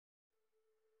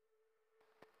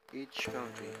Each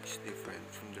country is different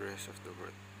from the rest of the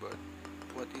world, but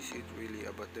what is it really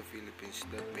about the Philippines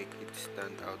that make it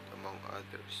stand out among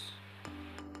others?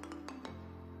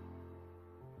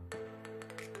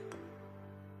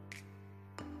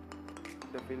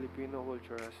 The Filipino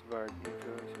culture has varied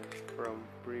influences from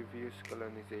previous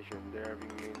colonization,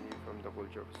 deriving mainly from the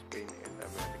culture of Spain and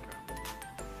America.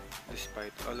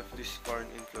 Despite all of these foreign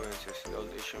influences, the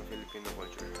old Asian Filipino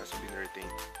culture has been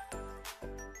retained.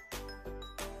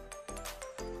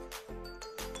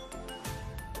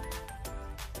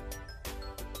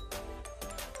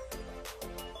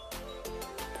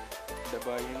 The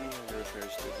bayanihan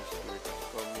refers to the spirit of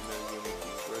communal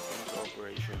unity, working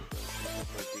cooperation to achieve a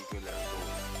particular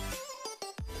goal.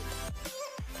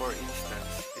 For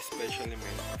instance, especially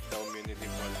men of the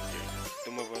community volunteer to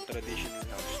move a traditional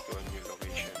house to a new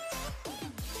location.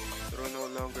 Though no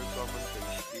longer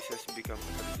commonplace, this has become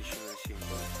a traditional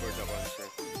symbol for the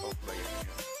concept of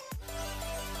bayanihan.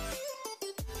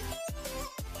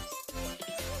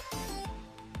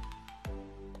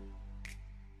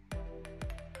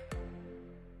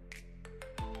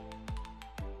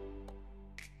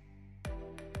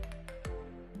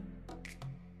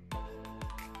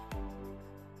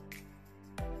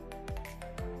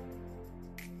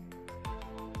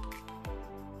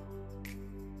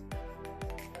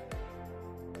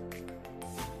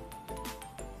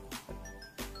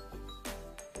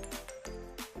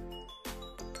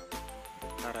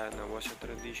 Harana was a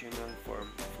traditional form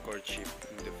of courtship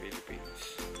in the Philippines.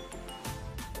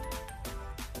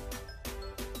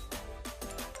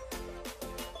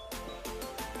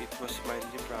 It was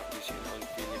widely practiced in all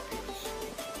Philippines,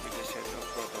 with a set of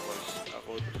protocols, a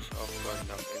code of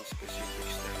conduct, and specific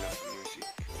style of music.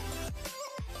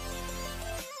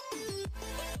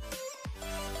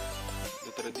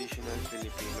 The traditional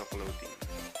Filipino clothing.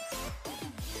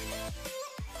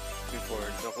 Before,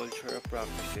 the cultural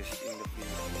practices in the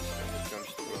Philippines when it comes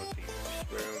to clothing is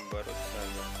wearing barong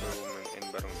saya for women and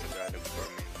barong Tagalog for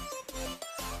men.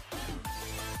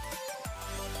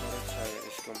 Barong saya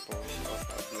is composed of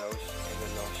a blouse and a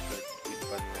long skirt with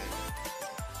panmel,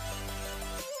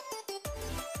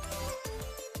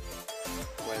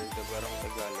 while the barong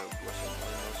Tagalog was an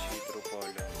almost see-through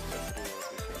collar that throughout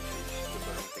the centuries the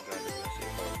barong Tagalog has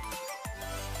evolved.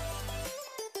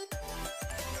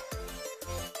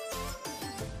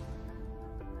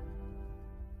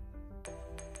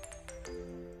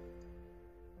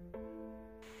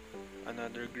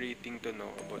 Another great thing to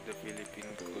know about the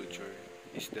Philippine culture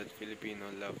is that Filipino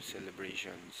love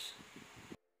celebrations.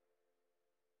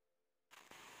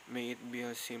 May it be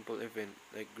a simple event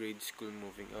like grade school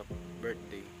moving up,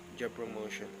 birthday, job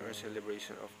promotion, or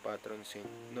celebration of patron saint,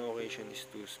 no occasion is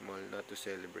too small not to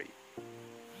celebrate.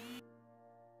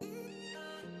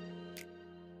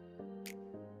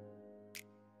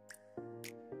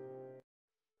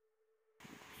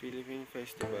 Philippine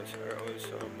festivals are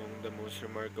also among the most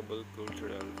remarkable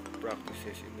cultural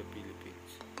practices in the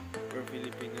Philippines, where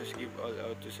Filipinos give all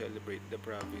out to celebrate the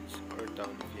province or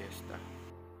town fiesta.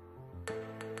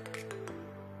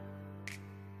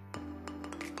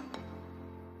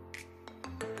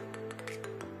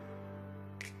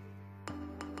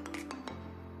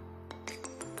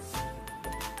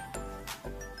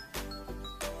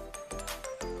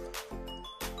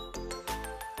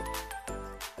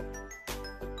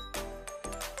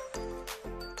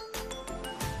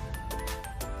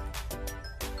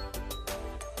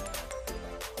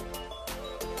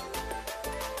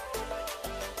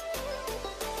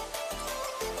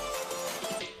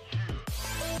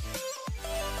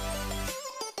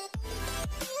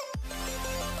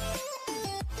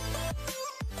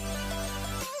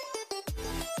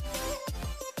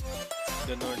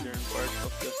 The northern part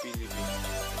of the Philippines,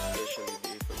 especially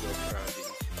the Ifugao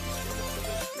province, is one of the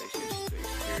best places to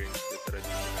experience the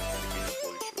traditional Filipino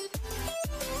culture.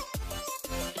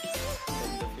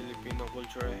 From the Filipino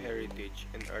cultural heritage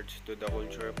and arts to the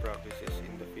cultural practices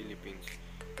in the Philippines,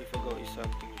 Ifugao is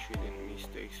something you shouldn't miss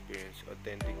to experience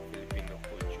authentic Filipino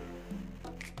culture.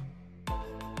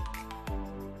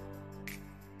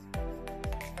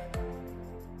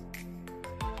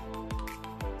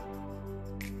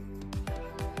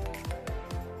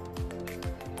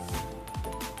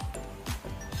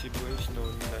 Cebu is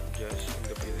known not just in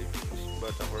the Philippines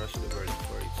but across the world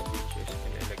for its beaches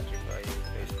and electrifying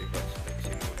festivals like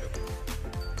Simulog.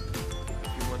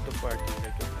 If you want to party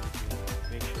like a Filipino,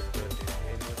 make sure to attend